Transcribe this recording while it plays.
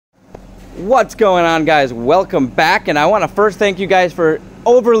What's going on, guys? Welcome back, and I want to first thank you guys for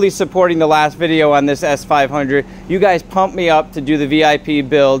overly supporting the last video on this S500. You guys pumped me up to do the VIP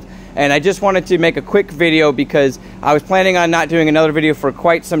build, and I just wanted to make a quick video because I was planning on not doing another video for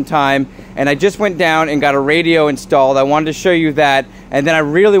quite some time, and I just went down and got a radio installed. I wanted to show you that, and then I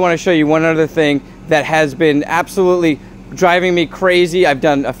really want to show you one other thing that has been absolutely driving me crazy. I've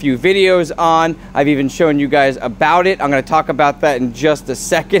done a few videos on, I've even shown you guys about it. I'm going to talk about that in just a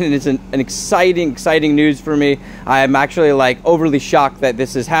second, and it's an exciting news for me. I'm actually like overly shocked that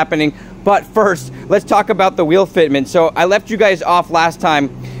this is happening. But first, let's talk about the wheel fitment. So I left you guys off last time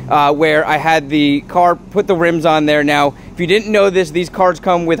where I had the car put the rims on there. Now, if you didn't know this, these cars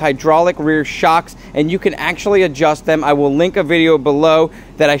come with hydraulic rear shocks, and you can actually adjust them. I will link a video below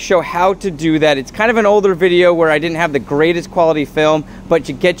that I show how to do that. It's kind of an older video where I didn't have the greatest quality film, but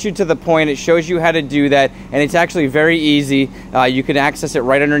to get you to the point, it shows you how to do that, and it's actually very easy. You can access it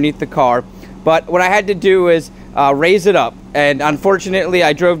right underneath the car. But what I had to do is raise it up, and unfortunately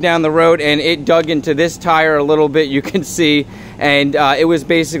I drove down the road and it dug into this tire a little bit, you can see, and it was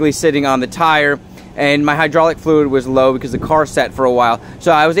basically sitting on the tire, and my hydraulic fluid was low because the car sat for a while.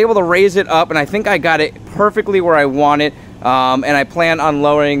 So I was able to raise it up, and I think I got it perfectly where I want it, and I plan on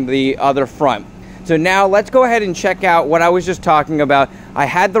lowering the other front. So now let's go ahead and check out what I was just talking about. I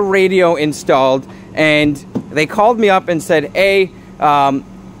had the radio installed, and they called me up and said, hey,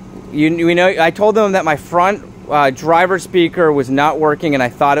 you know, I told them that my front driver speaker was not working, and I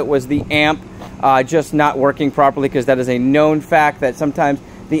thought it was the amp just not working properly, because that is a known fact that sometimes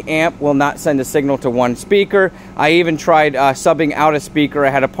the amp will not send a signal to one speaker. I even tried subbing out a speaker. I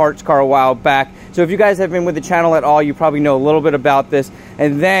had a parts car a while back. So if you guys have been with the channel at all, you probably know a little bit about this.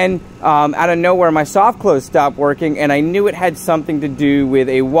 And then out of nowhere, my soft close stopped working, and I knew it had something to do with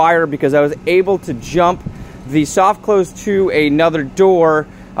a wire, because I was able to jump the soft close to another door.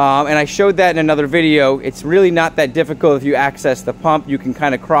 And I showed that in another video. It's really not that difficult if you access the pump. You can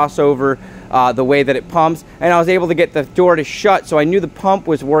kind of cross over the way that it pumps. And I was able to get the door to shut, so I knew the pump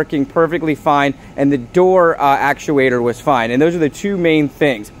was working perfectly fine and the door actuator was fine. And those are the two main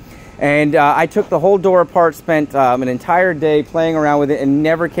things. And I took the whole door apart, spent an entire day playing around with it, and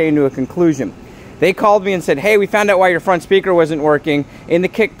never came to a conclusion. They called me and said, hey, we found out why your front speaker wasn't working. In the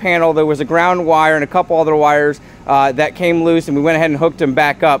kick panel, there was a ground wire and a couple other wires that came loose, and we went ahead and hooked them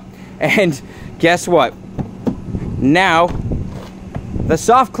back up. And guess what? Now, the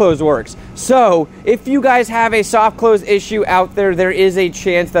soft close works. So, if you guys have a soft close issue out there, there is a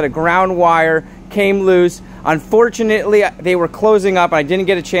chance that a ground wire came loose. Unfortunately, they were closing up, and I didn't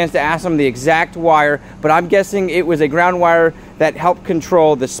get a chance to ask them the exact wire, but I'm guessing it was a ground wire that helped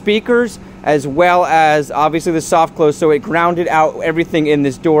control the speakers, as well as obviously the soft close, so it grounded out everything in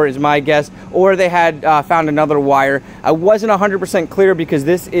this door is my guess, or they had found another wire. I wasn't 100% clear because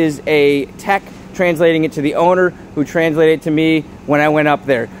this is a tech translating it to the owner, who translated it to me when I went up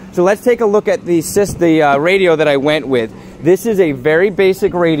there. So let's take a look at the radio that I went with. This is a very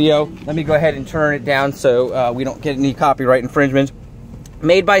basic radio. Let me go ahead and turn it down so we don't get any copyright infringements.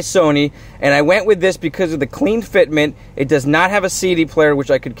 Made by Sony, and I went with this because of the clean fitment. It does not have a CD player,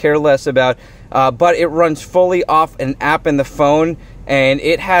 which I could care less about, but it runs fully off an app in the phone, and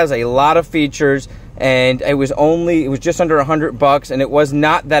it has a lot of features. And it was just under $100, and it was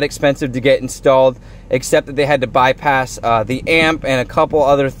not that expensive to get installed, except that they had to bypass the amp and a couple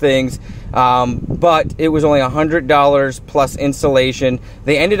other things. But it was only $100 plus installation.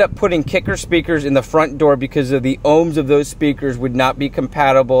 They ended up putting kicker speakers in the front door because of the ohms of those speakers would not be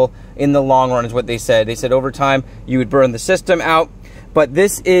compatible in the long run, is what they said. They said over time you would burn the system out. But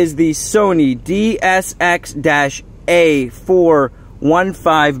this is the Sony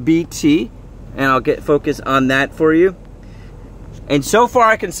DSX-A415BT. And I'll get focus on that for you. And so far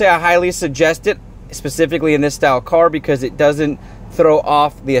I can say I highly suggest it, specifically in this style car, because it doesn't throw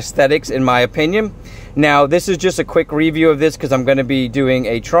off the aesthetics, in my opinion. Now, this is just a quick review of this because I'm going to be doing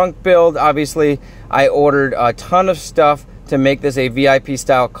a trunk build. Obviously, I ordered a ton of stuff to make this a VIP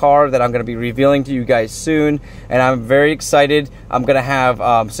style car that I'm going to be revealing to you guys soon, and I'm very excited. I'm going to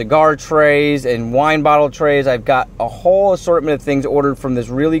have cigar trays and wine bottle trays. I've got a whole assortment of things ordered from this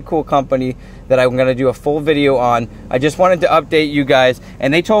really cool company that I'm going to do a full video on. I just wanted to update you guys,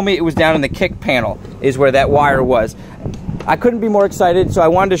 and they told me it was down in the kick panel is where that wire was. I couldn't be more excited, so I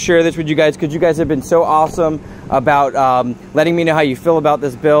wanted to share this with you guys because you guys have been so awesome about letting me know how you feel about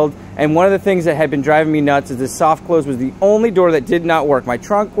this build. And one of the things that had been driving me nuts is this soft close was the only door that did not work. My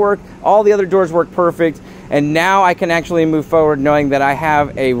trunk worked, all the other doors worked perfect, and now I can actually move forward knowing that I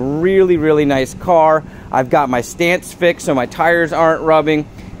have a really nice car. I've got my stance fixed so my tires aren't rubbing,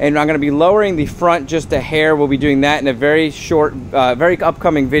 and I'm going to be lowering the front just a hair. We'll be doing that in a very short, very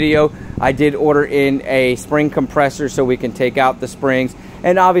upcoming video. I did order in a spring compressor so we can take out the springs,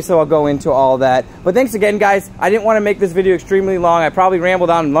 and obviously I'll go into all that. But thanks again, guys. I didn't want to make this video extremely long. I probably rambled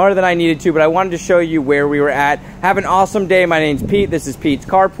on longer than I needed to, but I wanted to show you where we were at. Have an awesome day. My name's Pete. This is Pete's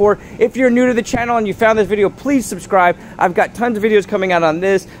Carport. If you're new to the channel and you found this video, please subscribe. I've got tons of videos coming out on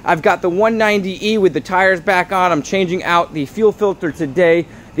this. I've got the 190E with the tires back on. I'm changing out the fuel filter today.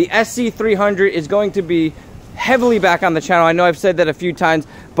 The SC300 is going to be heavily back on the channel. I know I've said that a few times,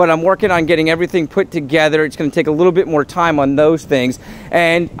 but I'm working on getting everything put together. It's going to take a little bit more time on those things,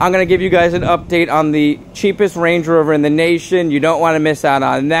 and I'm going to give you guys an update on the cheapest Range Rover in the nation. You don't want to miss out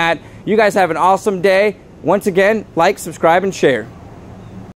on that. You guys have an awesome day. Once again, like, subscribe, and share.